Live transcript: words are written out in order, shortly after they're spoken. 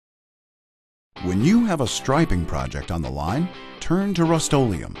When you have a striping project on the line, turn to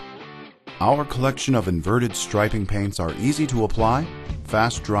Rust-Oleum. Our collection of inverted striping paints are easy to apply,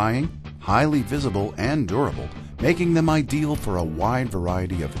 fast drying, highly visible, and durable, making them ideal for a wide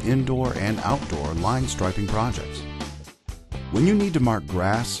variety of indoor and outdoor line striping projects. When you need to mark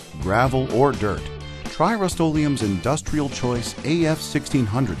grass, gravel, or dirt, try Rust-Oleum's Industrial Choice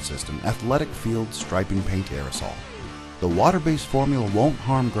AF1600 system athletic field striping paint aerosol. The water-based formula won't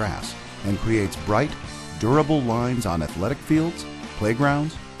harm grass and creates bright, durable lines on athletic fields,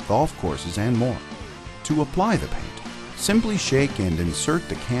 playgrounds, golf courses, and more. To apply the paint, simply shake and insert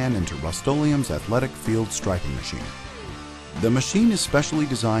the can into Rust-Oleum's athletic field striping machine. The machine is specially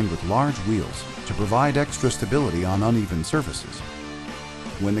designed with large wheels to provide extra stability on uneven surfaces.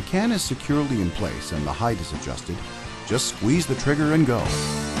 When the can is securely in place and the height is adjusted, just squeeze the trigger and go.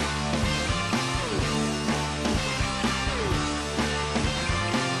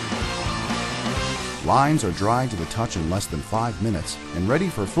 Lines are dried to the touch in less than 5 minutes and ready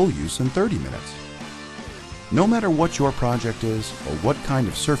for full use in 30 minutes. No matter what your project is or what kind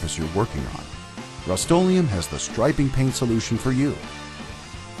of surface you're working on, Rust-Oleum has the striping paint solution for you.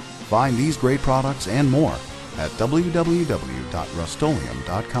 Find these great products and more at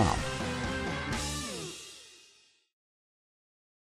www.rustoleum.com.